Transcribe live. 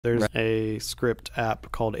There's a script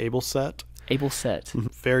app called Ableset. Ableset.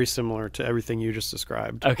 Very similar to everything you just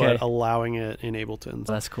described, Okay. but allowing it in Ableton.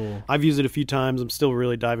 That's cool. I've used it a few times. I'm still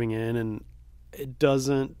really diving in, and it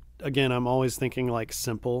doesn't, again, I'm always thinking like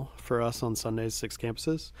simple for us on Sundays, 6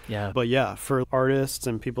 campuses. Yeah. But yeah, for artists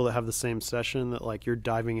and people that have the same session, that like you're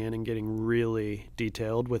diving in and getting really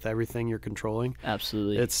detailed with everything you're controlling.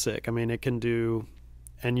 Absolutely. It's sick. I mean, it can do,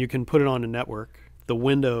 and you can put it on a network. The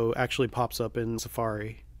window actually pops up in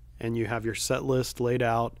Safari, and you have your set list laid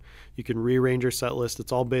out. You can rearrange your set list.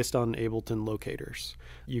 It's all based on Ableton locators.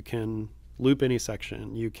 You can loop any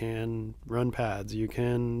section. You can run pads. You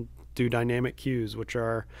can do dynamic cues, which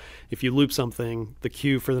are, if you loop something, the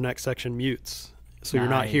cue for the next section mutes. So you're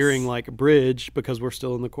not hearing like a bridge because we're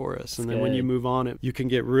still in the chorus. And then when you move on, you can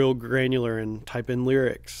get real granular and type in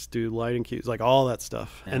lyrics, do lighting cues, like all that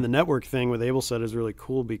stuff. Yeah. And the network thing with Ableset is really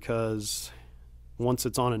cool because once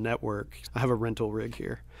it's on a network, I have a rental rig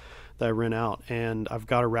here that I rent out, and I've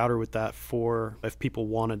got a router with that for if people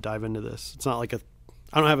want to dive into this. It's not like I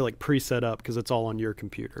don't have it like pre-set up because it's all on your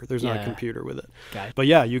computer. There's not a computer with it. But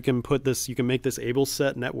yeah, you can make this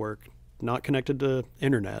Ableset network, not connected to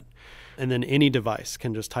internet, and then any device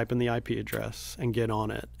can just type in the IP address and get on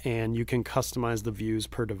it, and you can customize the views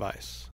per device.